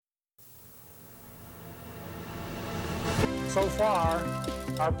So far,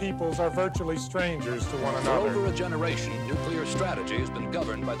 our peoples are virtually strangers to one For another. over a generation, nuclear strategy has been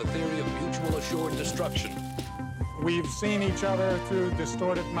governed by the theory of mutual assured destruction. We've seen each other through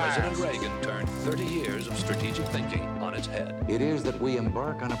distorted President masks. Reagan turned 30 years of strategic thinking on its head. It is that we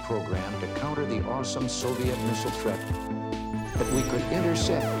embark on a program to counter the awesome Soviet missile threat, that we could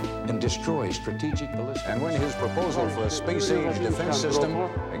intercept and destroy strategic ballistic. And when his proposal for a space-age defense system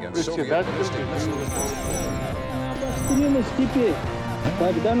against Soviet ballistic missiles a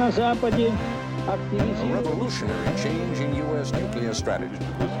revolutionary change in U.S. nuclear strategy.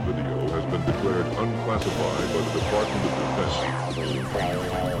 This video has been declared unclassified by the Department of Defense.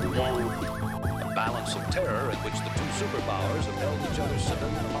 A balance of terror in which the two superpowers have held each other's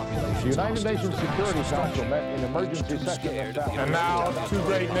civilian populations. The United Nations Security Council met in emergency session. And now, two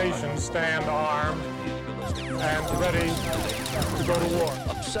great nations stand armed and ready to go to war.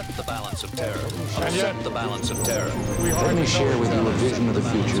 Upset the balance of terror. And yet, Upset the balance of terror. Let me share with you a vision of the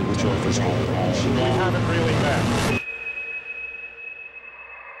future which offers hope. We haven't really met.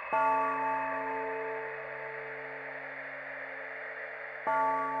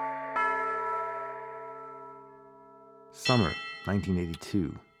 Summer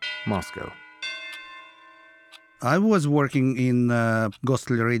 1982, Moscow. I was working in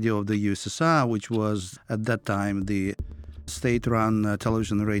Gospel Radio of the USSR, which was at that time the state-run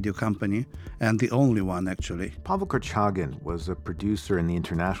television and radio company, and the only one, actually. Pavel Korchagin was a producer in the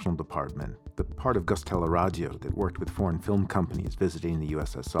international department, the part of Gosteleradio that worked with foreign film companies visiting the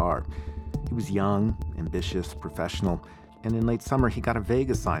USSR. He was young, ambitious, professional, and in late summer he got a vague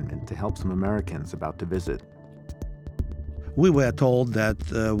assignment to help some Americans about to visit. We were told that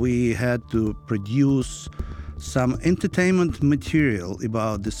we had to produce some entertainment material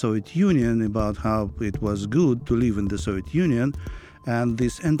about the Soviet Union, about how it was good to live in the Soviet Union, and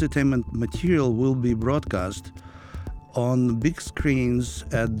this entertainment material will be broadcast on big screens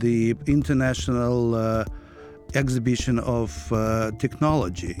at the International Exhibition of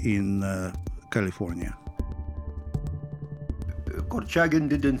Technology in California. Korchagin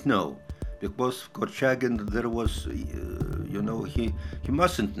didn't know, because Korchagin, there was, he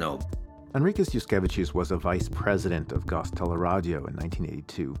mustn't know. Enrikas Yuskevicius was a vice president of Gosteleradio in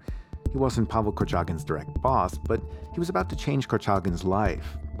 1982. He wasn't Pavel Korchagin's direct boss, but he was about to change Korchagin's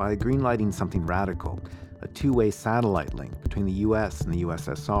life by greenlighting something radical, a two-way satellite link between the US and the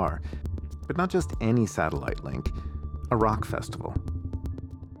USSR. But not just any satellite link, a rock festival.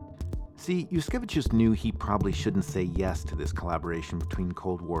 See, Yuskevicius knew he probably shouldn't say yes to this collaboration between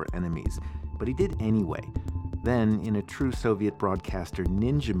Cold War enemies, but he did anyway. Then, in a true Soviet broadcaster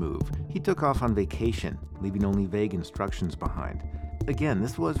ninja move, he took off on vacation, leaving only vague instructions behind. Again,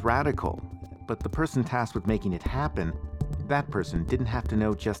 this was radical, but the person tasked with making it happen, that person didn't have to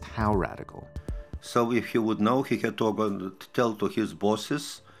know just how radical. So if he would know, he had to tell to his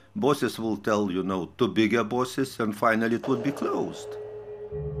bosses. Bosses will tell, to bigger bosses, and finally it would be closed.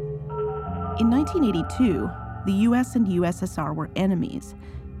 In 1982, the US and USSR were enemies,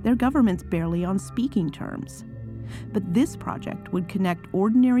 their governments barely on speaking terms. But this project would connect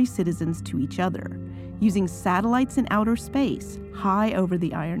ordinary citizens to each other, using satellites in outer space, high over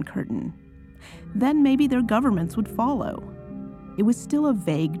the Iron Curtain. Then maybe their governments would follow. It was still a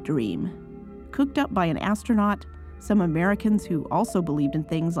vague dream, cooked up by an astronaut, some Americans who also believed in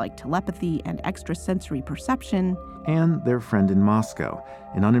things like telepathy and extrasensory perception, and their friend in Moscow,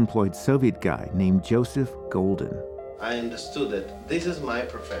 an unemployed Soviet guy named Joseph Golden. I understood that this is my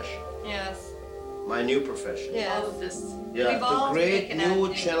profession. Yes. My new profession. Yes. Yeah, to create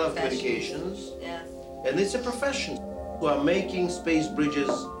new channel of communications. Yes. And it's a profession who are making space bridges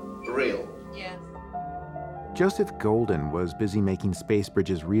real. Yes. Joseph Golden was busy making space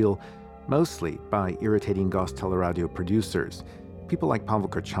bridges real, mostly by irritating Gosteleradio producers, people like Pavel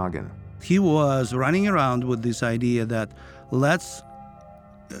Korchagin. He was running around with this idea that let's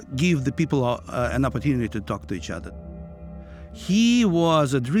give the people an opportunity to talk to each other. He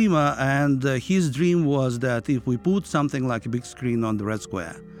was a dreamer, and his dream was that if we put something like a big screen on the Red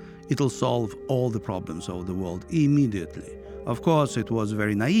Square, it'll solve all the problems of the world immediately. Of course, it was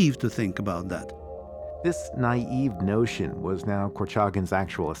very naive to think about that. This naive notion was now Korchagin's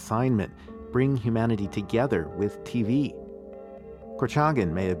actual assignment, bring humanity together with TV.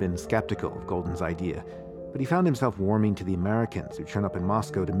 Korchagin may have been skeptical of Golden's idea, but he found himself warming to the Americans who'd shown up in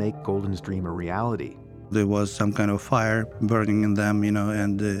Moscow to make Golden's dream a reality. There was some kind of fire burning in them,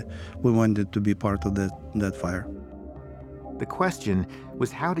 and we wanted to be part of that fire. The question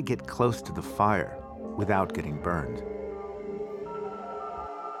was how to get close to the fire without getting burned.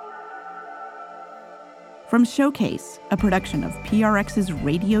 From Showcase, a production of PRX's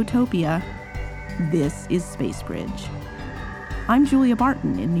Radiotopia, this is Space Bridge. I'm Julia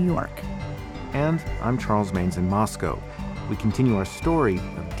Barton in New York. And I'm Charles Maines in Moscow. We continue our story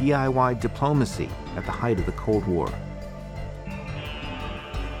of DIY diplomacy at the height of the Cold War.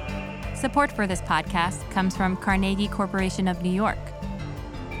 Support for this podcast comes from Carnegie Corporation of New York,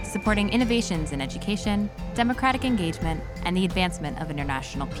 supporting innovations in education, democratic engagement, and the advancement of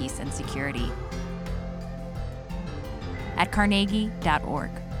international peace and security. At carnegie.org.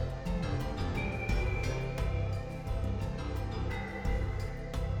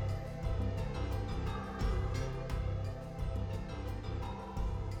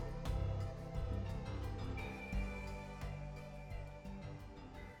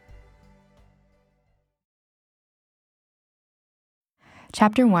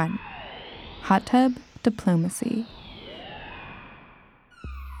 Chapter 1. Hot Tub Diplomacy.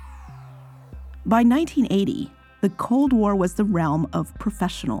 By 1980, the Cold War was the realm of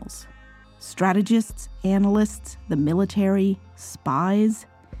professionals. Strategists, analysts, the military, spies,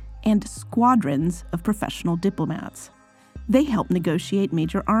 and squadrons of professional diplomats. They helped negotiate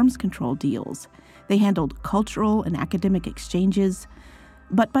major arms control deals. They handled cultural and academic exchanges.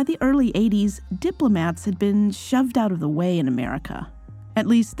 But by the early 80s, diplomats had been shoved out of the way in America. At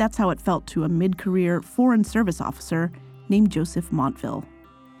least that's how it felt to a mid-career Foreign Service officer named Joseph Montville.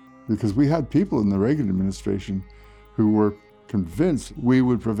 Because we had people in the Reagan administration who were convinced we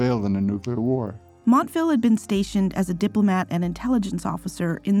would prevail in a nuclear war. Montville had been stationed as a diplomat and intelligence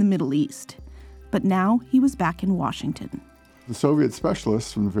officer in the Middle East, but now he was back in Washington. The Soviet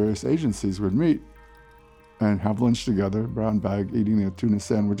specialists from the various agencies would meet and have lunch together, brown bag, eating their tuna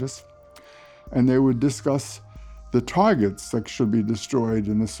sandwiches, and they would discuss the targets that should be destroyed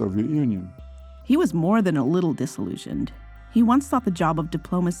in the Soviet Union. He was more than a little disillusioned. He once thought the job of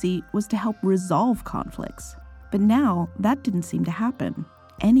diplomacy was to help resolve conflicts. But now, that didn't seem to happen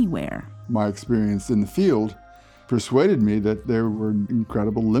anywhere. My experience in the field persuaded me that there were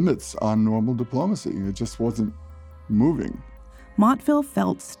incredible limits on normal diplomacy. It just wasn't moving. Montville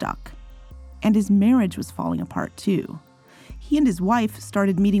felt stuck. And his marriage was falling apart, too. He and his wife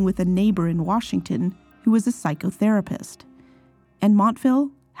started meeting with a neighbor in Washington who was a psychotherapist. And Montville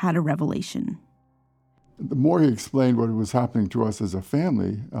had a revelation. The more he explained what was happening to us as a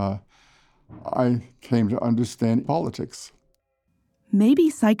family, I came to understand politics. Maybe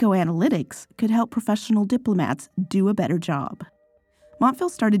psychoanalytics could help professional diplomats do a better job. Montville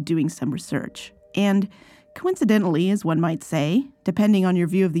started doing some research. And coincidentally, as one might say, depending on your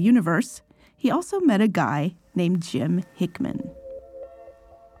view of the universe, he also met a guy named Jim Hickman.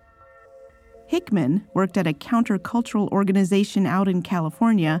 Hickman worked at a countercultural organization out in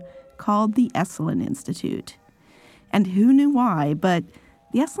California called the Esalen Institute. And who knew why, but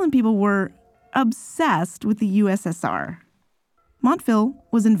the Esalen people were obsessed with the USSR. Montville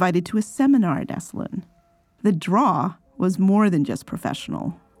was invited to a seminar at Esalen. The draw was more than just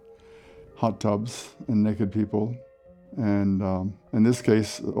professional. Hot tubs and naked people. And in this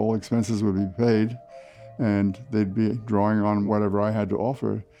case, all expenses would be paid, and they'd be drawing on whatever I had to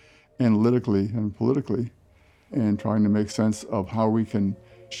offer analytically and politically, and trying to make sense of how we can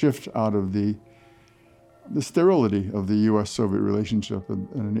shift out of the sterility of the U.S.-Soviet relationship in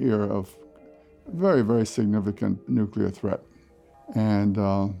an era of very, very significant nuclear threat. And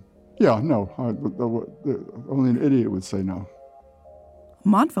only an idiot would say no.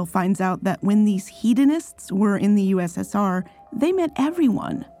 Montville finds out that when these hedonists were in the USSR, they met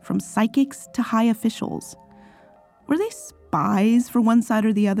everyone, from psychics to high officials. Were they spies for one side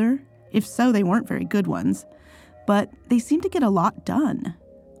or the other? If so, they weren't very good ones. But they seemed to get a lot done.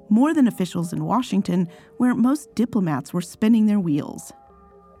 More than officials in Washington, where most diplomats were spinning their wheels.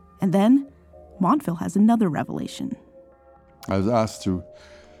 And then, Montville has another revelation. I was asked to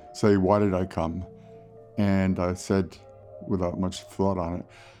say, why did I come? And I said, without much thought on it,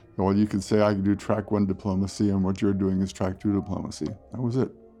 well, you could say I could do track 1 diplomacy, and what you're doing is track 2 diplomacy. That was it.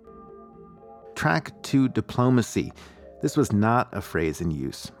 Track 2 diplomacy. This was not a phrase in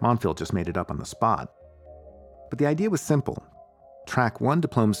use. Montville just made it up on the spot. But the idea was simple. Track 1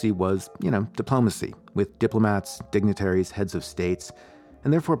 diplomacy was, diplomacy, with diplomats, dignitaries, heads of states,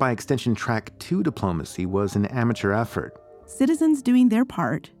 and therefore by extension Track 2 diplomacy was an amateur effort. Citizens doing their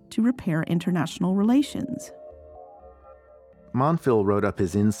part to repair international relations. Montville wrote up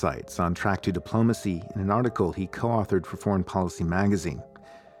his insights on Track 2 diplomacy in an article he co-authored for Foreign Policy magazine.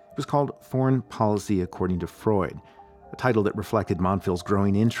 It was called Foreign Policy According to Freud, a title that reflected Montville's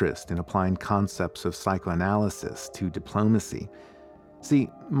growing interest in applying concepts of psychoanalysis to diplomacy. See,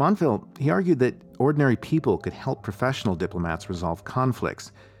 Montville, he argued that ordinary people could help professional diplomats resolve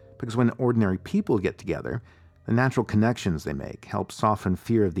conflicts, because when ordinary people get together, the natural connections they make help soften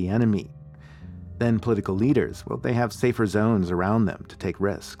fear of the enemy. Then political leaders, well, they have safer zones around them to take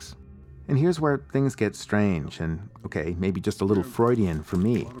risks. And here's where things get strange and, okay, maybe just a little Freudian for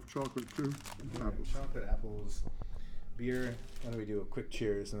me. A lot of chocolate, too. Chocolate, apples, beer. Why don't we do a quick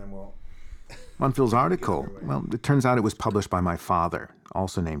cheers and then we'll... Monfils' article, well, it turns out it was published by my father,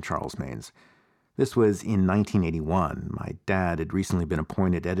 also named Charles Maines. This was in 1981. My dad had recently been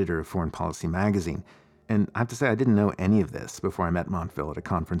appointed editor of Foreign Policy magazine. And I have to say, I didn't know any of this before I met Monfils at a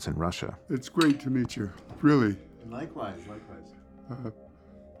conference in Russia. It's great to meet you, really. Likewise.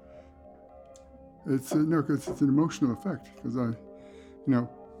 It's an emotional effect because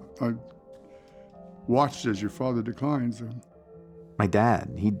I watched as your father declines. My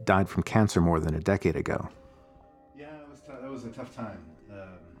dad, he died from cancer more than a decade ago. Yeah, that was a tough time.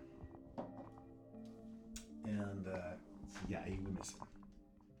 We miss him.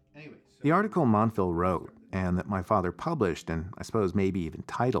 Anyway, the article Monfils wrote, and that my father published, and I suppose maybe even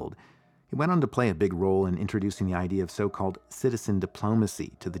titled, it went on to play a big role in introducing the idea of so-called citizen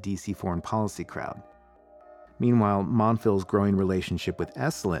diplomacy to the DC foreign policy crowd. Meanwhile, Monfils' growing relationship with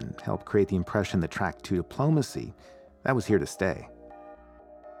Esalen helped create the impression that Track 2 diplomacy, that was here to stay.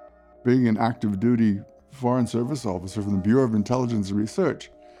 Being an active duty Foreign Service officer from the Bureau of Intelligence and Research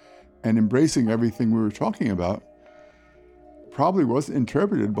and embracing everything we were talking about probably was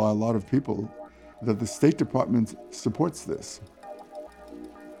interpreted by a lot of people that the State Department supports this.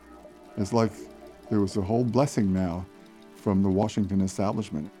 It's like there was a whole blessing now from the Washington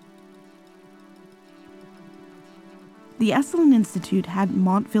establishment. The Esalen Institute had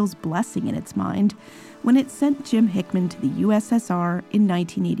Monfils' blessing in its mind when it sent Jim Hickman to the USSR in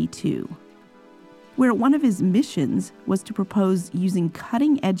 1982, where one of his missions was to propose using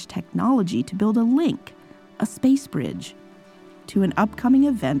cutting-edge technology to build a link, a space bridge, to an upcoming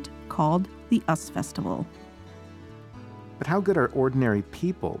event called the US Festival. But how good are ordinary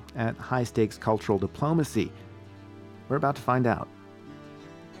people at high-stakes cultural diplomacy? We're about to find out.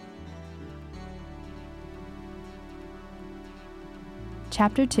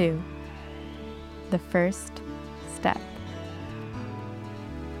 Chapter 2. The First Step.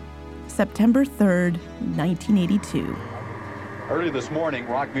 September 3rd, 1982. Early this morning,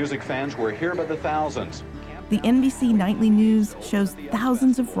 rock music fans were here by the thousands. The NBC Nightly News shows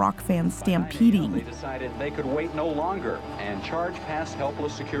thousands of rock fans stampeding. They decided they could wait no longer and charge past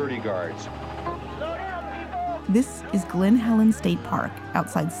helpless security guards. This is Glen Helen State Park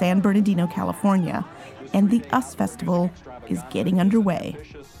outside San Bernardino, California, and the US Festival is getting underway.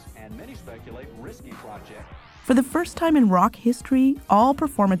 For the first time in rock history, all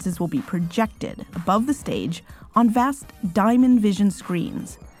performances will be projected above the stage on vast diamond vision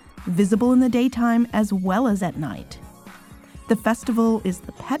screens, visible in the daytime as well as at night. The festival is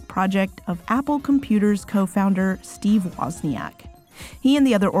the pet project of Apple Computer's co-founder Steve Wozniak. He and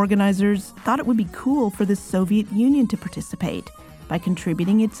the other organizers thought it would be cool for the Soviet Union to participate by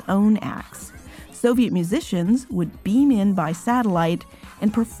contributing its own acts. Soviet musicians would beam in by satellite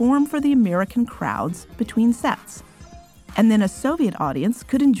and perform for the American crowds between sets. And then a Soviet audience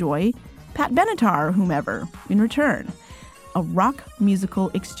could enjoy Pat Benatar or whomever in return. A rock musical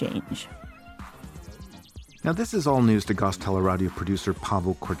exchange. Now, this is all news to Gosteleradyo producer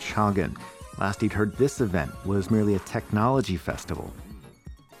Pavel Korchagin. Last he'd heard this event was merely a technology festival.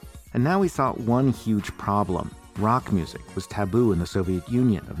 And now he saw one huge problem. Rock music was taboo in the Soviet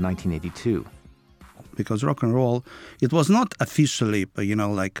Union of 1982. Because rock and roll, it was not officially,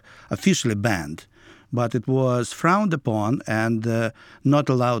 officially banned, but it was frowned upon and not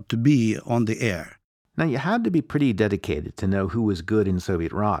allowed to be on the air. Now, you had to be pretty dedicated to know who was good in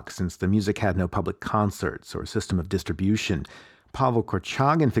Soviet rock, since the music had no public concerts or system of distribution. Pavel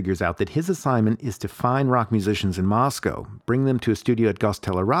Korchagin figures out that his assignment is to find rock musicians in Moscow, bring them to a studio at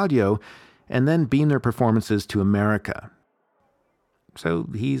Gosteleradyo, and then beam their performances to America. So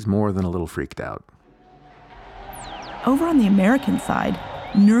he's more than a little freaked out. Over on the American side,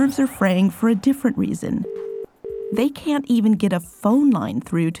 nerves are fraying for a different reason. They can't even get a phone line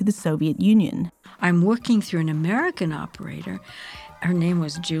through to the Soviet Union. I'm working through an American operator. Her name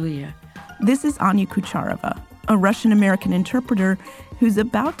was Julia. This is Anya Kucharova, a Russian-American interpreter who's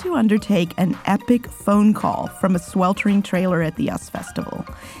about to undertake an epic phone call from a sweltering trailer at the US Festival.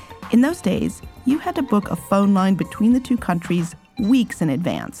 In those days, you had to book a phone line between the two countries weeks in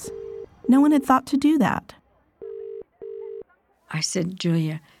advance. No one had thought to do that. I said,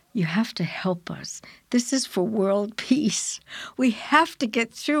 Julia, you have to help us. This is for world peace. We have to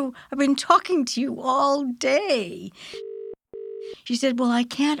get through. I've been talking to you all day. She said, well, I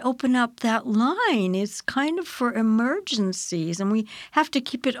can't open up that line. It's kind of for emergencies, and we have to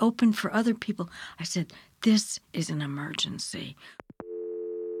keep it open for other people. I said, this is an emergency.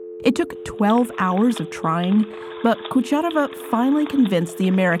 It took 12 hours of trying, but Kucharova finally convinced the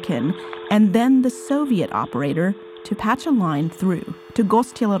American and then the Soviet operator to patch a line through to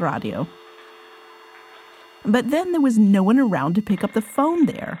Gosteleradyo. But then there was no one around to pick up the phone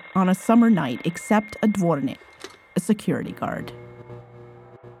there on a summer night except a dvornik, a security guard.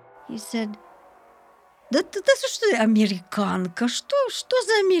 He said, "Да что ты американка? Что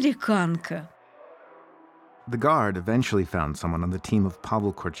за американка?" The guard eventually found someone on the team of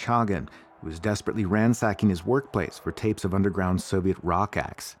Pavel Korchagin, who was desperately ransacking his workplace for tapes of underground Soviet rock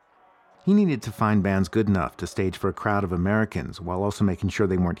acts. He needed to find bands good enough to stage for a crowd of Americans while also making sure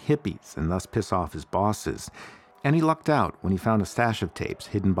they weren't hippies and thus piss off his bosses. And he lucked out when he found a stash of tapes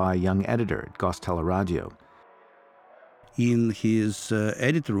hidden by a young editor at Gosteleradyo. In his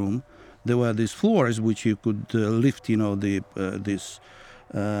edit room, there were these floors which you could lift,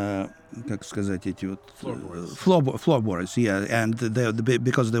 как сказать, эти вот floorboards, yeah, and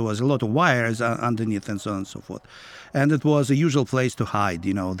because there was a lot of wires underneath and so on and so forth, and it was a usual place to hide,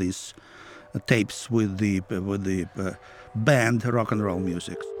 these tapes with the band rock and roll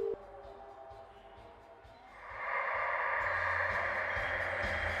music.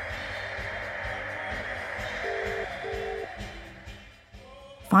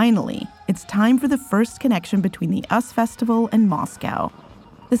 Finally, it's time for the first connection between the US Festival and Moscow.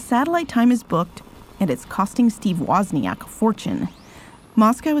 The satellite time is booked, and it's costing Steve Wozniak a fortune.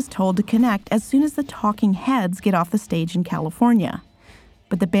 Moscow is told to connect as soon as the Talking Heads get off the stage in California.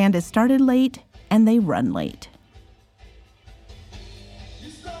 But the band has started late, and they run late.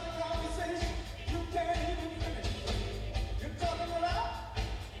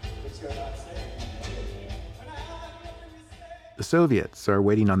 The Soviets are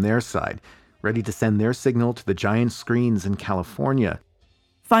waiting on their side, ready to send their signal to the giant screens in California.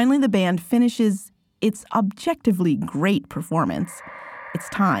 Finally, the band finishes its objectively great performance. It's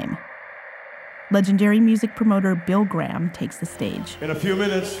time. Legendary music promoter Bill Graham takes the stage. In a few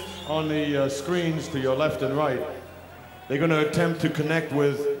minutes, on the screens to your left and right, they're going to attempt to connect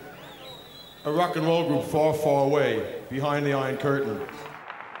with a rock and roll group far, far away, behind the Iron Curtain.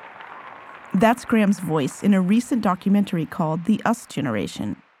 That's Graham's voice in a recent documentary called The Us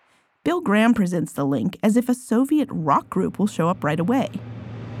Generation. Bill Graham presents the link as if a Soviet rock group will show up right away.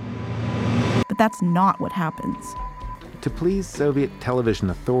 But that's not what happens. To please Soviet television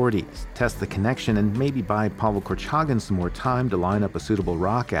authorities, test the connection, and maybe buy Pavel Korchagin some more time to line up a suitable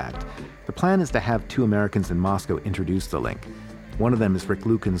rock act, the plan is to have two Americans in Moscow introduce the link. One of them is Rick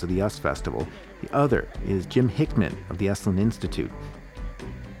Lukens of the US Festival. The other is Jim Hickman of the Esalen Institute.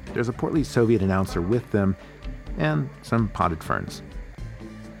 There's a portly Soviet announcer with them, and some potted ferns.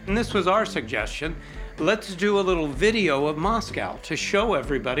 And this was our suggestion. Let's do a little video of Moscow to show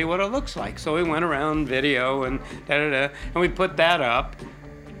everybody what it looks like. So we went around video and and we put that up.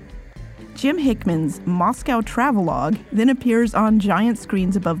 Jim Hickman's Moscow travelogue then appears on giant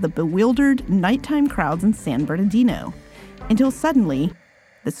screens above the bewildered nighttime crowds in San Bernardino, until suddenly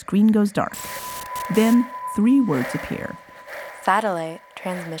the screen goes dark. Then 3 words appear. Satellite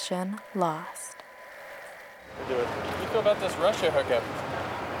transmission lost. What do you feel about this Russia hookup?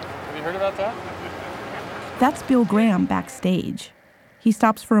 Have you heard about that? That's Bill Graham backstage. He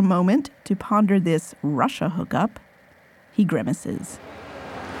stops for a moment to ponder this Russia hookup. He grimaces.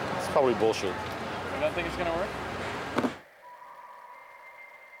 It's probably bullshit. You don't think it's going to work?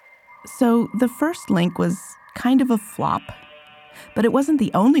 So the first link was kind of a flop. But it wasn't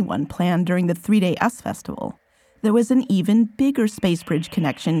the only one planned during the 3-day US Festival. There was an even bigger space bridge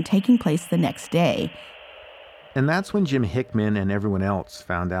connection taking place the next day. And that's when Jim Hickman and everyone else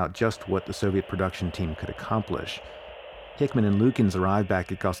found out just what the Soviet production team could accomplish. Hickman and Lukens arrived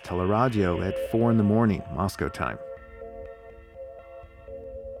back at Gosteleradyo at 4 a.m, Moscow time.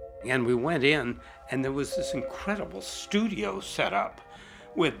 And we went in, and there was this incredible studio set up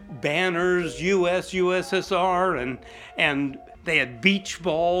with banners, US, USSR, and they had beach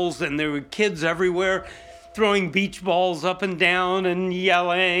balls, and there were kids everywhere throwing beach balls up and down and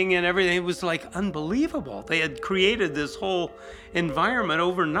yelling and everything. It was like unbelievable. They had created this whole environment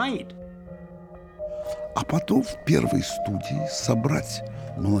overnight. А потом в первой студии собрать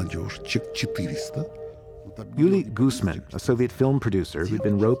молодежь, 400. Yuli Guzman, a Soviet film producer who'd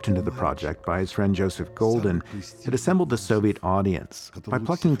been roped into the project by his friend Joseph Golden, had assembled the Soviet audience. By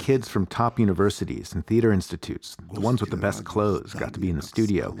plucking kids from top universities and theater institutes, the ones with the best clothes got to be in the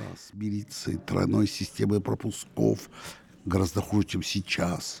studio.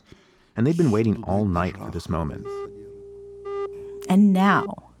 And they'd been waiting all night for this moment. And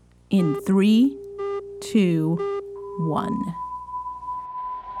now, in 3, 2, 1.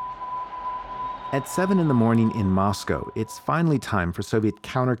 At 7 in the morning in Moscow, it's finally time for Soviet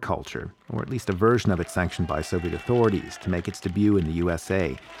counterculture, or at least a version of it sanctioned by Soviet authorities, to make its debut in the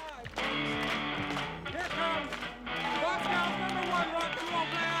USA.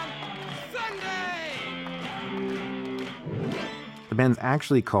 The band's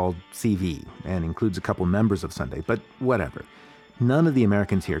actually called CV and includes a couple members of Sunday, but whatever. None of the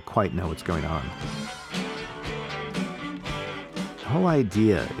Americans here quite know what's going on. The whole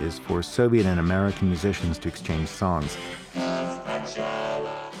idea is for Soviet and American musicians to exchange songs.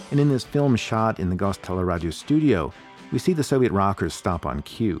 And in this film shot in the Gosteleradyo studio, we see the Soviet rockers stop on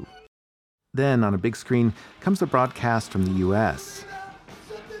cue. Then, on a big screen, comes the broadcast from the US.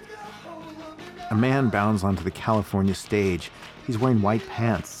 A man bounds onto the California stage. He's wearing white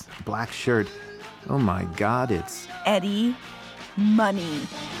pants, a black shirt. Oh my God, it's Eddie Money.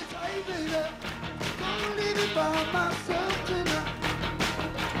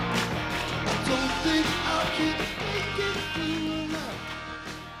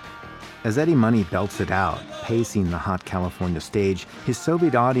 As Eddie Money belts it out, pacing the hot California stage, his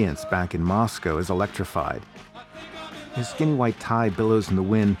Soviet audience back in Moscow is electrified. His skinny white tie billows in the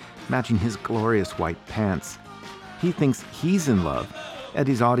wind, matching his glorious white pants. He thinks he's in love.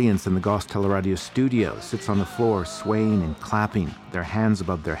 Eddie's audience in the Gosteleradyo studio sits on the floor, swaying and clapping, their hands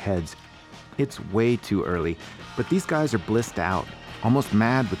above their heads. It's way too early, but these guys are blissed out, almost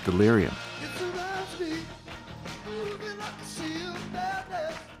mad with delirium.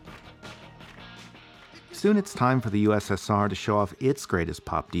 Soon it's time for the USSR to show off its greatest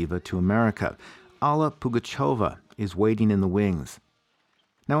pop diva to America. Alla Pugacheva is waiting in the wings.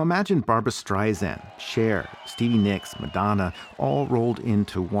 Now imagine Barbra Streisand, Cher, Stevie Nicks, Madonna, all rolled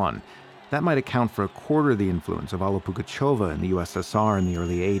into one. That might account for a quarter of the influence of Alla Pugacheva in the USSR in the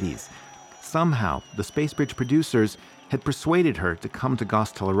early 80s. Somehow, the Space Bridge producers had persuaded her to come to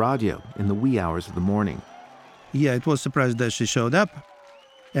Gosteleradyo in the wee hours of the morning. Yeah, it was a surprise that she showed up.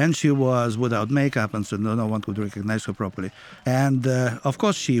 And she was without makeup, and so no one could recognize her properly. And of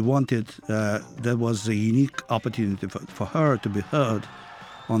course, she wanted, that was a unique opportunity for her to be heard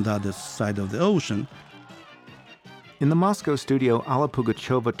on the other side of the ocean. In the Moscow studio, Alla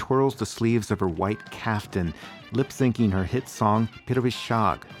Pugacheva twirls the sleeves of her white kaftan, lip-syncing her hit song Первый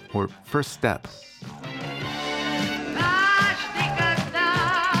шаг, or First Step.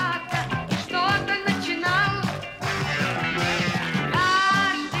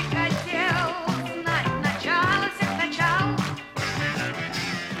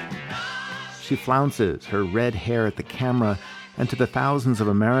 She flounces her red hair at the camera and to the thousands of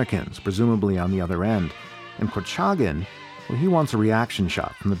Americans, presumably on the other end. And Korchagin, well, he wants a reaction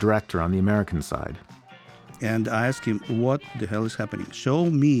shot from the director on the American side. And I asked him, what the hell is happening? Show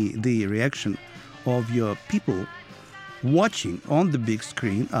me the reaction of your people watching on the big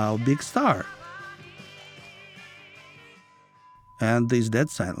screen our big star. And there's dead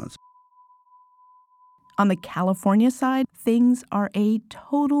silence. On the California side, things are a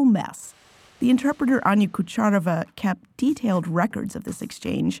total mess. The interpreter Anya Kucharova kept detailed records of this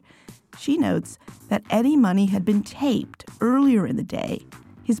exchange. She notes that Eddie Money had been taped earlier in the day.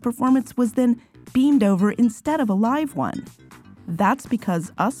 His performance was then beamed over instead of a live one. That's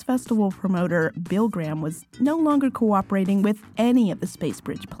because US Festival promoter Bill Graham was no longer cooperating with any of the Space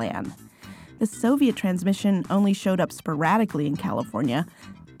Bridge plan. The Soviet transmission only showed up sporadically in California,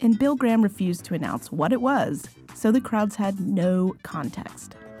 and Bill Graham refused to announce what it was, so the crowds had no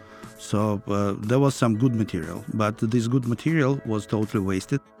context. So there was some good material, but this good material was totally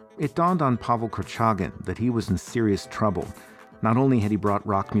wasted. It dawned on Pavel Korchagin that he was in serious trouble. Not only had he brought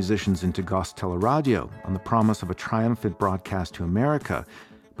rock musicians into Gosteleradyo on the promise of a triumphant broadcast to America,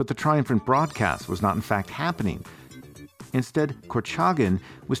 but the triumphant broadcast was not in fact happening. Instead, Korchagin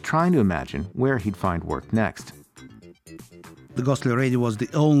was trying to imagine where he'd find work next. The Gosteleradyo was the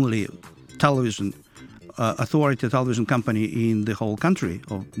only television authority television company in the whole country,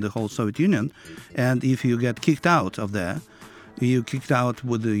 of the whole Soviet Union. And if you get kicked out of there, you kicked out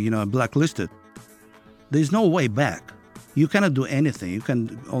with the, blacklisted. There's no way back. You cannot do anything. You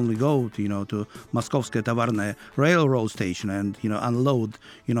can only go to, to Moskovskaya Tovarnaya railroad station and, unload,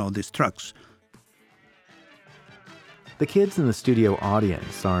 these trucks. The kids in the studio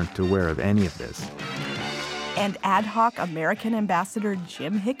audience aren't aware of any of this. And ad hoc American ambassador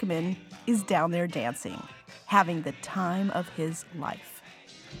Jim Hickman is down there dancing, having the time of his life.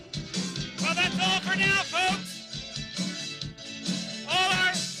 Well, that's all for now, folks. All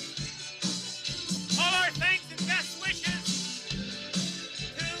our thanks and best wishes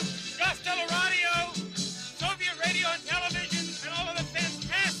to Gosteleradyo, Soviet radio and television, and all of the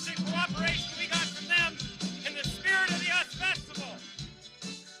fantastic cooperation we got from them in the spirit of the US Festival.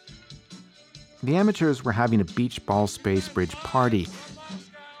 The amateurs were having a beach ball space bridge party.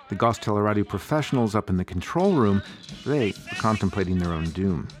 The Gostteleradio professionals up in the control room, they were contemplating their own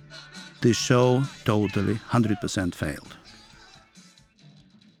doom. The show totally 100% failed.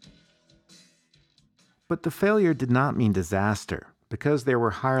 But the failure did not mean disaster, because there were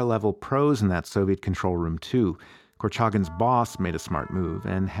higher-level pros in that Soviet control room too. Korchagin's boss made a smart move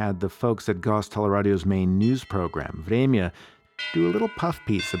and had the folks at Gosteleradio's main news program, Vremya, do a little puff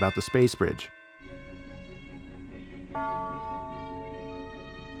piece about the space bridge.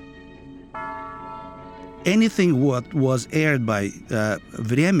 Anything what was aired by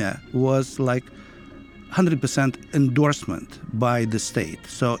Vremya was like 100% endorsement by the state.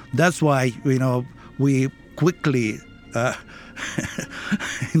 So that's why, we quickly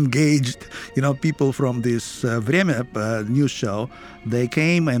engaged, people from this Vremya news show. They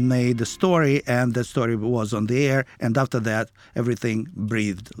came and made the story, and the story was on the air. And after that, everything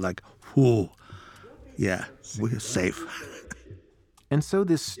breathed like, whew, yeah, we're safe. And so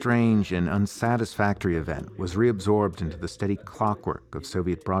this strange and unsatisfactory event was reabsorbed into the steady clockwork of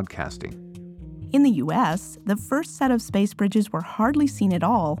Soviet broadcasting. In the US, the first set of space bridges were hardly seen at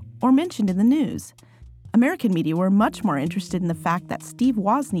all or mentioned in the news. American media were much more interested in the fact that Steve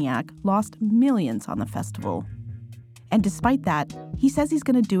Wozniak lost millions on the festival. And despite that, he says he's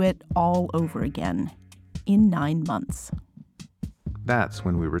going to do it all over again in 9 months. That's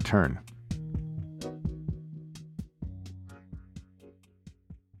when we return.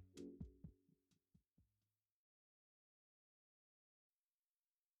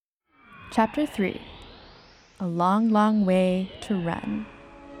 Chapter 3. A long, long way to run.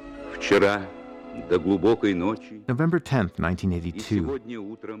 November 10th, 1982.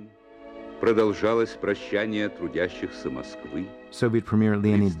 Soviet Premier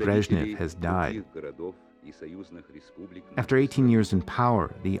Leonid Brezhnev has died. After 18 years in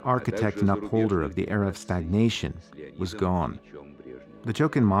power, the architect and upholder of the era of stagnation was gone. The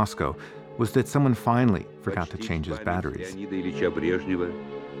joke in Moscow was that someone finally forgot to change his batteries.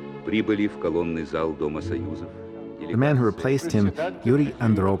 The man who replaced him, Yuri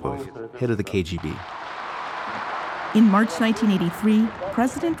Andropov, head of the KGB. In March 1983,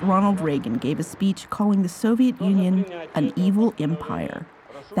 President Ronald Reagan gave a speech calling the Soviet Union an evil empire.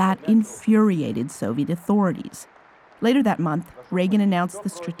 That infuriated Soviet authorities. Later that month, Reagan announced the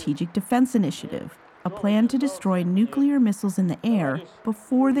Strategic Defense Initiative, a plan to destroy nuclear missiles in the air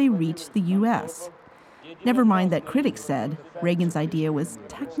before they reached the U.S. Never mind that critics said Reagan's idea was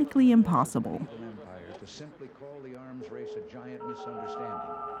technically impossible.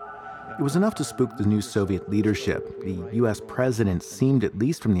 It was enough to spook the new Soviet leadership. The U.S. president seemed, at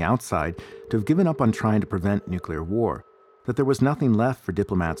least from the outside, to have given up on trying to prevent nuclear war, that there was nothing left for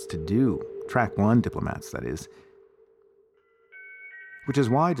diplomats to do, track one diplomats, that is. Which is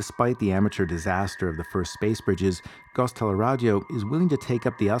why, despite the amateur disaster of the first space bridges, Gostteleradio is willing to take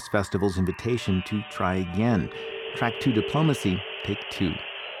up the US Festival's invitation to try again. Track 2 diplomacy, take 2.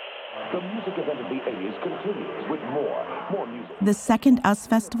 The music event of the 80s continues with more music. The second US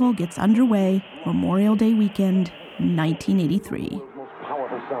Festival gets underway Memorial Day weekend, 1983. Most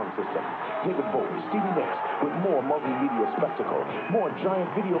powerful sound system. David Bowie, Stevie Nicks, with more multimedia spectacle, more giant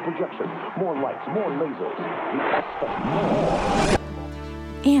video projection, more lights, more lasers. The US Festival.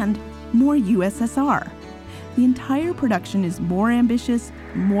 And more USSR. The entire production is more ambitious,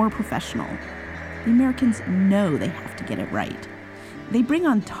 more professional. The Americans know they have to get it right. They bring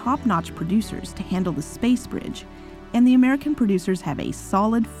on top-notch producers to handle the space bridge, and the American producers have a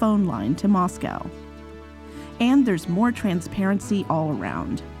solid phone line to Moscow. And there's more transparency all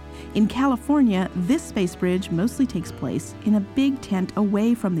around. In California, this space bridge mostly takes place in a big tent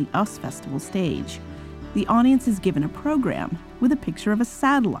away from the US Festival stage. The audience is given a program with a picture of a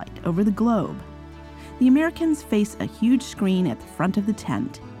satellite over the globe. The Americans face a huge screen at the front of the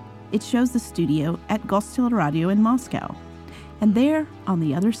tent. It shows the studio at Gostteleradio in Moscow. And there, on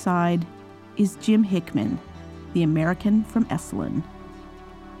the other side, is Jim Hickman, the American from Esalen.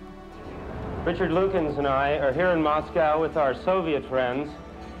 Richard Lukens and I are here in Moscow with our Soviet friends.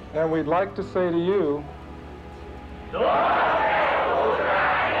 And we'd like to say to you,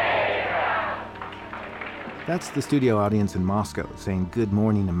 That's the studio audience in Moscow saying Good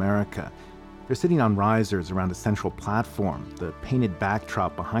Morning America. They're sitting on risers around a central platform. The painted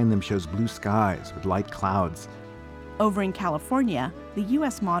backdrop behind them shows blue skies with light clouds. Over in California, the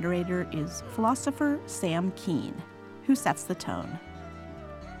U.S. moderator is philosopher Sam Keene, who sets the tone.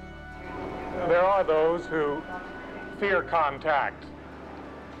 There are those who fear contact,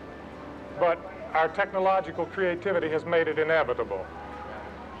 but our technological creativity has made it inevitable.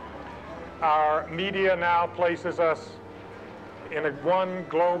 Our media now places us in one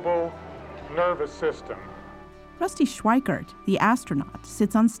global nervous system. Rusty Schweikert, the astronaut,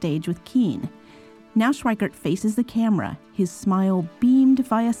 sits on stage with Keen. Now Schweikert faces the camera, his smile beamed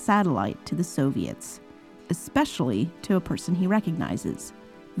via satellite to the Soviets, especially to a person he recognizes,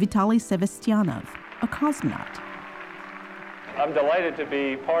 Vitaly Sevastyanov, a cosmonaut. I'm delighted to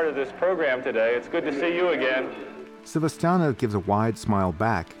be part of this program today. It's good to see you again. Sevastyanov gives a wide smile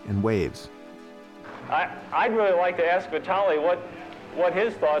back and waves. I'd really like to ask Vitaly what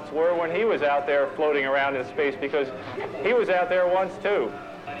his thoughts were when he was out there floating around in space, because he was out there once too,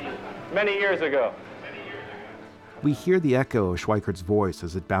 many years ago. We hear the echo of Schweikert's voice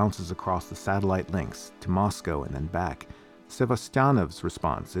as it bounces across the satellite links to Moscow and then back. Sevastyanov's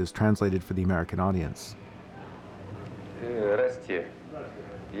response is translated for the American audience. I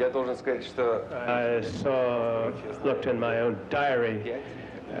looked in my own diary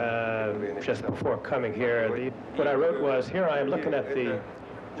just before coming here. What I wrote was, here I am looking at the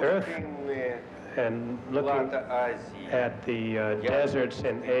Earth and looking at the deserts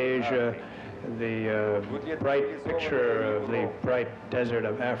in Asia, the bright picture of the bright desert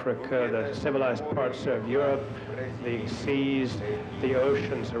of Africa, the civilized parts of Europe, the seas, the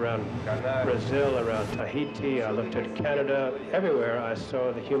oceans around Brazil, around Tahiti. I looked at Canada. Everywhere I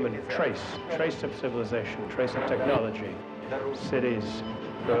saw the human trace of civilization, trace of technology, cities,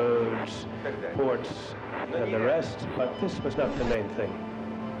 roads, ports, and the rest, but this was not the main thing.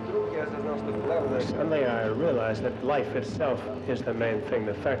 Suddenly I realized that life itself is the main thing,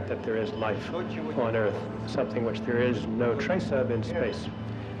 the fact that there is life on Earth, something which there is no trace of in space.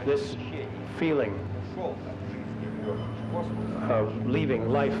 This feeling of leaving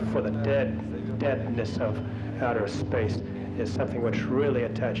life for the deadness of outer space is something which really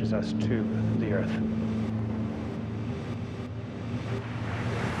attaches us to the Earth.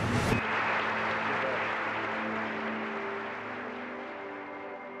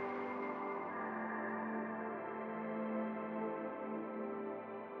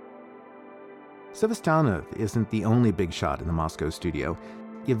 Sevastyanov isn't the only big shot in the Moscow studio.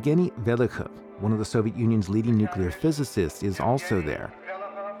 Yevgeny Velikhov, one of the Soviet Union's leading nuclear physicists, is also there.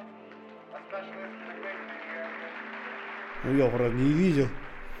 And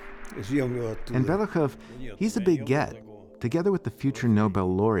Velikhov, he's a big get. Together with the future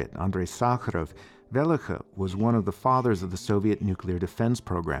Nobel laureate Andrei Sakharov, Velikhov was one of the fathers of the Soviet nuclear defense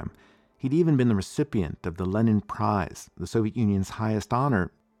program. He'd even been the recipient of the Lenin Prize, the Soviet Union's highest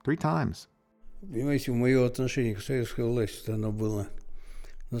honor, 3 times. Понимаете, мое отношение к советской власти, оно было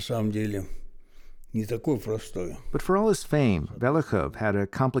на самом деле не такое простое. But for all his fame, Velikhov had a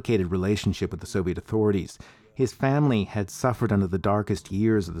complicated relationship with the Soviet authorities. His family had suffered under the darkest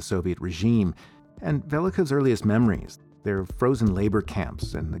years of the Soviet regime, and Velikhov's earliest memories, their frozen labor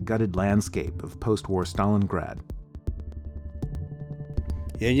camps and the gutted landscape of post-war Stalingrad.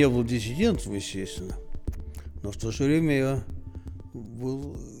 Я не был диссидентом, естественно, но в то же время я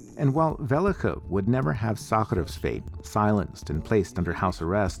был... And while Velikhov would never have Sakharov's fate, silenced and placed under house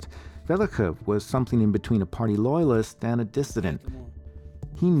arrest, Velikhov was something in between a party loyalist and a dissident.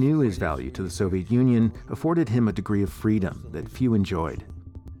 He knew his value to the Soviet Union afforded him a degree of freedom that few enjoyed.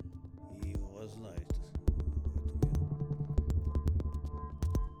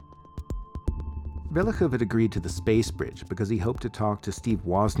 Velikhov had agreed to the space bridge because he hoped to talk to Steve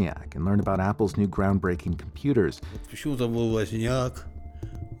Wozniak and learn about Apple's new groundbreaking computers. Почему там был Возняк?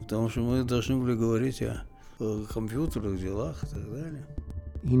 Потому что мы должны были говорить о компьютерах, делах и так далее.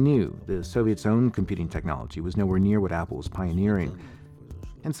 He knew the Soviets' own computing technology was nowhere near what Apple was pioneering.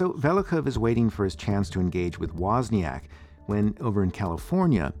 And so Velikhov is waiting for his chance to engage with Wozniak when, over in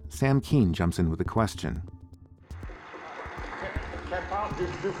California, Sam Keene jumps in with a question.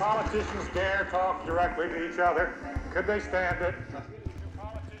 Do politicians dare talk directly to each other? Could they stand it?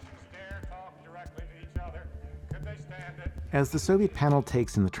 As the Soviet panel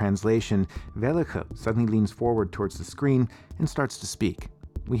takes in the translation, Velikhov suddenly leans forward towards the screen and starts to speak.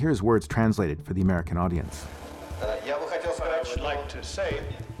 We hear his words translated for the American audience. I would like to say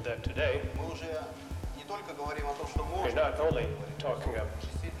that today we're not only talking about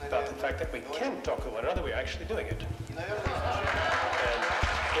the fact that we can talk to one another, we're actually doing it. And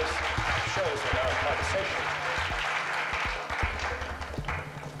this shows in our conversation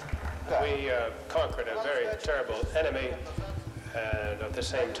we conquered a very terrible enemy, and at the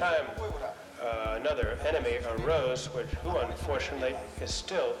same time another enemy arose, who unfortunately is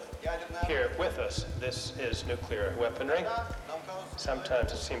still here with us. This is nuclear weaponry.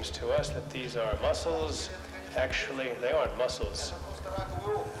 Sometimes it seems to us that these are muscles. Actually, they aren't muscles.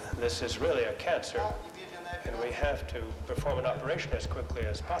 This is really a cancer, and we have to perform an operation as quickly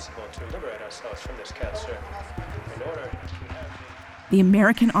as possible to liberate ourselves from this cancer in order to have The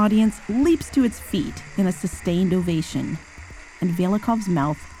American audience leaps to its feet in a sustained ovation, and Velikov's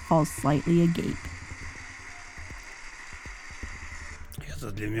mouth falls slightly agape.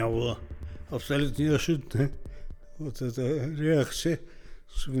 Это для меня было абсолютно неожиданно. Вот эта реакция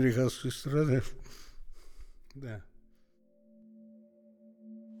с американской стороны. Да.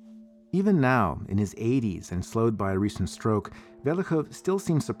 Even now, in his 80s and slowed by a recent stroke, Velikov still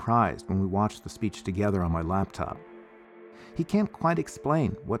seems surprised when we watch the speech together on my laptop. He can't quite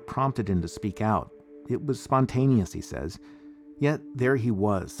explain what prompted him to speak out. It was spontaneous, he says. Yet there he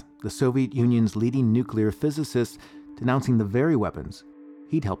was, the Soviet Union's leading nuclear physicist, denouncing the very weapons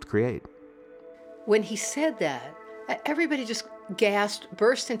he'd helped create. When he said that, everybody just gasped,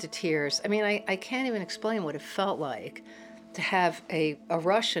 burst into tears. I mean, I can't even explain what it felt like to have a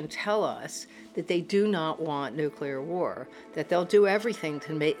Russian tell us that they do not want nuclear war, that they'll do everything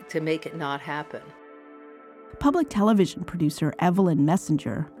to make it not happen. Public television producer Evelyn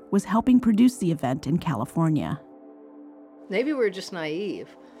Messenger was helping produce the event in California. Maybe we were just naive,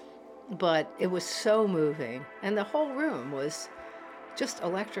 but it was so moving, and the whole room was just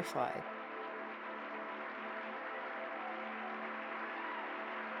electrified.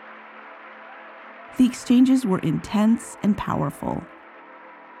 The exchanges were intense and powerful.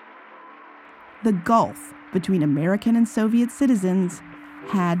 The gulf between American and Soviet citizens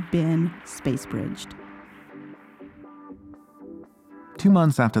had been space-bridged. 2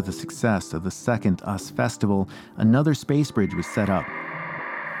 months after the success of the second US Festival, another space bridge was set up.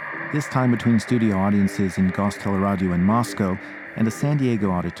 This time between studio audiences in Gosteleradio in Moscow and a San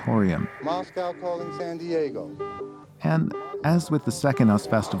Diego auditorium. Moscow calling San Diego. And as with the second US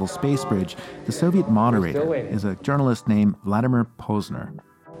Festival space bridge, the Soviet moderator is a journalist named Vladimir Posner.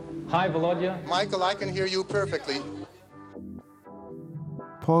 Hi, Volodya. Michael, I can hear you perfectly.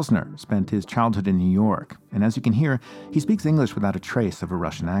 Posner spent his childhood in New York, and as you can hear, he speaks English without a trace of a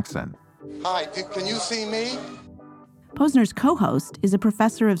Russian accent. Hi, can you see me? Posner's co-host is a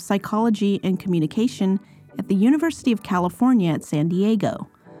professor of psychology and communication at the University of California at San Diego,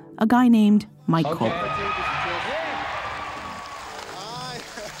 a guy named Mike Cole.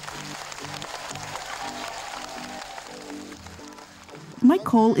 Mike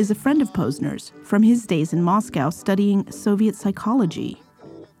Cole is a friend of Posner's from his days in Moscow studying Soviet psychology.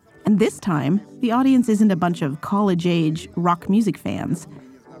 And this time, the audience isn't a bunch of college-age rock music fans.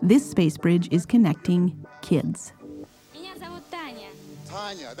 This space bridge is connecting kids.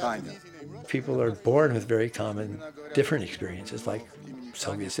 Tanya. People are born with very common, different experiences, like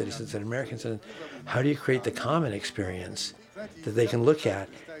Soviet citizens and Americans. And how do you create the common experience that they can look at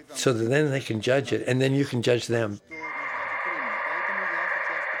so that then they can judge it, and then you can judge them?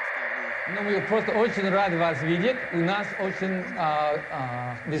 Мы просто очень рады вас видеть. У нас очень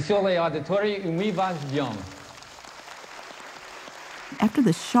веселая аудитория, и мы вас ждем. After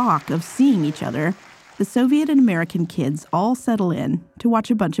the shock of seeing each other, the Soviet and American kids all settle in to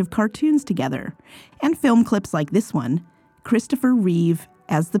watch a bunch of cartoons together, and film clips like this one, Christopher Reeve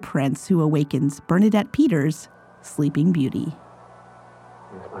as the prince who awakens Bernadette Peters' Sleeping Beauty.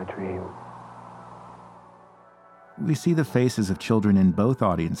 It's my dream. We see the faces of children in both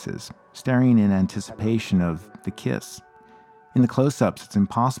audiences, staring in anticipation of the kiss. In the close-ups, it's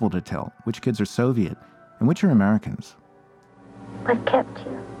impossible to tell which kids are Soviet and which are Americans. What kept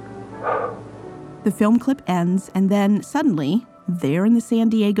you? The film clip ends, and then suddenly, there in the San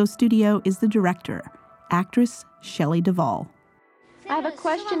Diego studio is the director, actress Shelley Duvall. I have a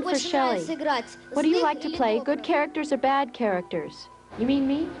question for Shelley. What do you like to play, good characters or bad characters? You mean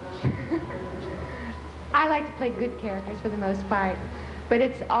me? I like to play good characters for the most part, but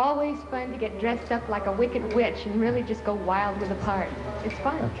it's always fun to get dressed up like a wicked witch and really just go wild with a part. It's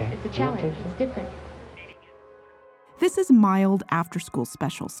fun. Okay. It's a challenge. It's different. This is mild after-school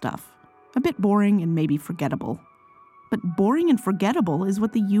special stuff. A bit boring and maybe forgettable. But boring and forgettable is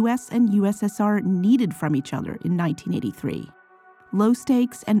what the US and USSR needed from each other in 1983. Low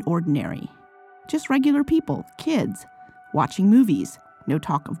stakes and ordinary. Just regular people, kids, watching movies. No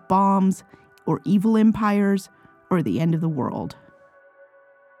talk of bombs, or evil empires, or the end of the world.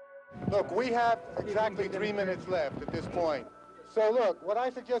 Look, we have exactly 3 minutes left at this point. So look, what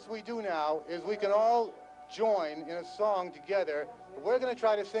I suggest we do now is we can all join in a song together. We're going to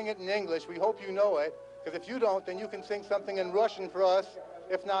try to sing it in English. We hope you know it, because if you don't, then you can sing something in Russian for us.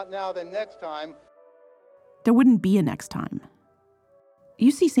 If not now, then next time. There wouldn't be a next time.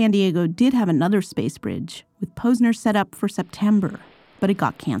 UC San Diego did have another space bridge, with Posner set up for September, but it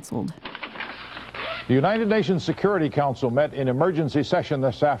got canceled. The United Nations Security Council met in emergency session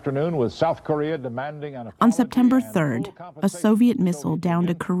this afternoon with South Korea demanding an apology. On September 3rd, a Soviet missile downed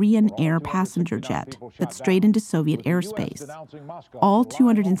a Korean air passenger jet that strayed into Soviet airspace. All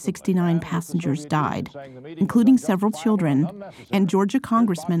 269 passengers died, including several children and Georgia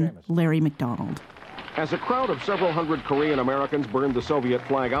Congressman Larry McDonald. As a crowd of several hundred Korean Americans burned the Soviet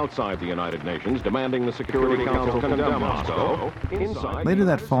flag outside the United Nations, demanding the Security Council condemn Moscow, Later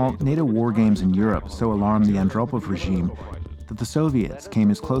that fall, NATO war games in Europe so alarmed the Andropov regime that the Soviets came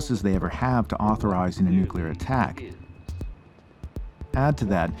as close as they ever have to authorizing a nuclear attack. Add to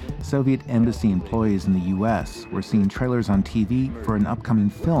that, Soviet embassy employees in the US were seeing trailers on TV for an upcoming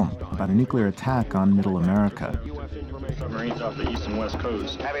film about a nuclear attack on Middle America. Submarines off the east and west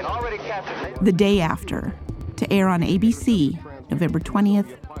coast. The Day After, to air on ABC, November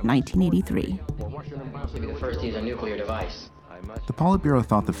 20th, 1983. The first to use a nuclear device. The Politburo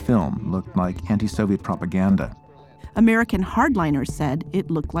thought the film looked like anti-Soviet propaganda. American hardliners said it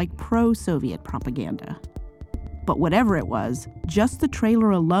looked like pro-Soviet propaganda. But whatever it was, just the trailer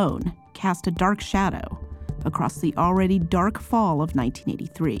alone cast a dark shadow across the already dark fall of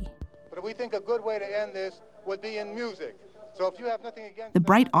 1983. But we think a good way to end this would be in music. So if you have nothing against The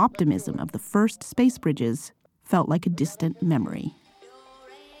bright optimism of the first space bridges felt like a distant memory.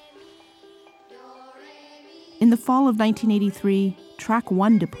 In the fall of 1983, Track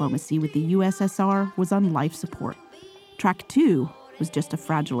 1 diplomacy with the USSR was on life support. Track 2 was just a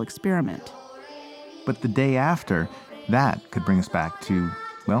fragile experiment. But the day after, that could bring us back to,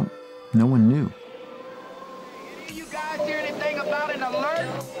 well, no one knew. Do you guys hear anything about an alert?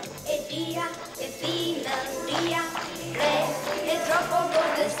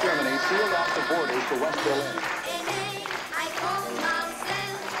 Germany sealed off the borders to West Berlin.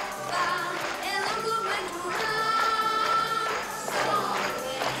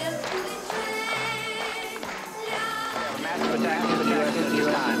 Massive attack on the U.S. at this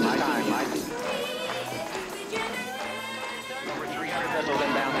time. Over 300 missiles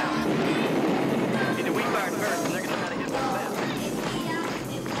inbound now. Either we fired first, and they're going to try to hit us fast.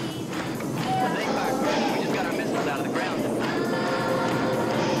 When they fired first, we just got our missiles out of the ground.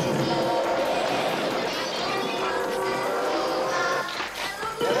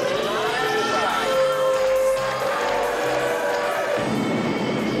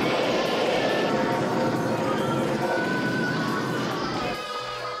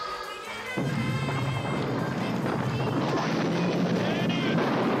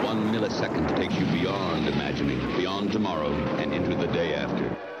 Second takes you beyond imagining, beyond tomorrow, and into the day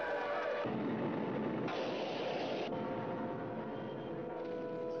after.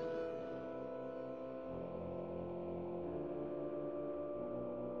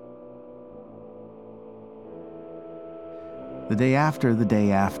 The day after the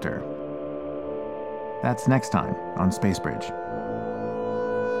day after. That's next time on Space Bridge.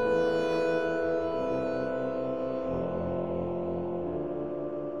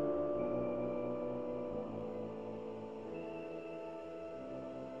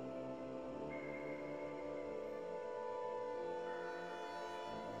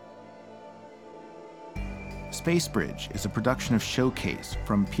 Space Bridge is a production of Showcase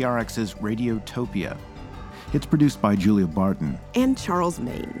from PRX's Radiotopia. It's produced by Julia Barton and Charles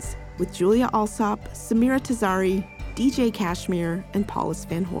Maines, with Julia Alsop, Samira Tazari, DJ Kashmir, and Paulus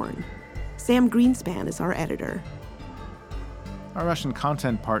Van Horn. Sam Greenspan is our editor. Our Russian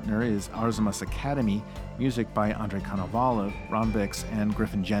content partner is Arzumas Academy, music by Andrei Konovalov, Ron Bix, and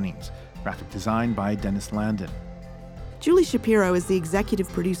Griffin Jennings, graphic design by Dennis Landon. Julie Shapiro is the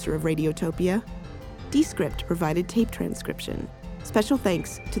executive producer of Radiotopia. Descript provided tape transcription. Special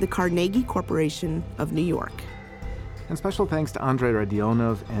thanks to the Carnegie Corporation of New York. And special thanks to Andrei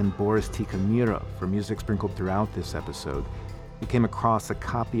Rodionov and Boris Tikhomirov for music sprinkled throughout this episode. We came across a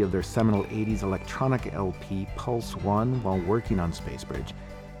copy of their seminal 80s electronic LP, Pulse One, while working on Space Bridge.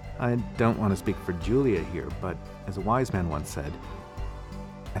 I don't want to speak for Julia here, but as a wise man once said,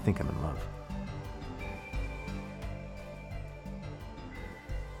 I think I'm in love.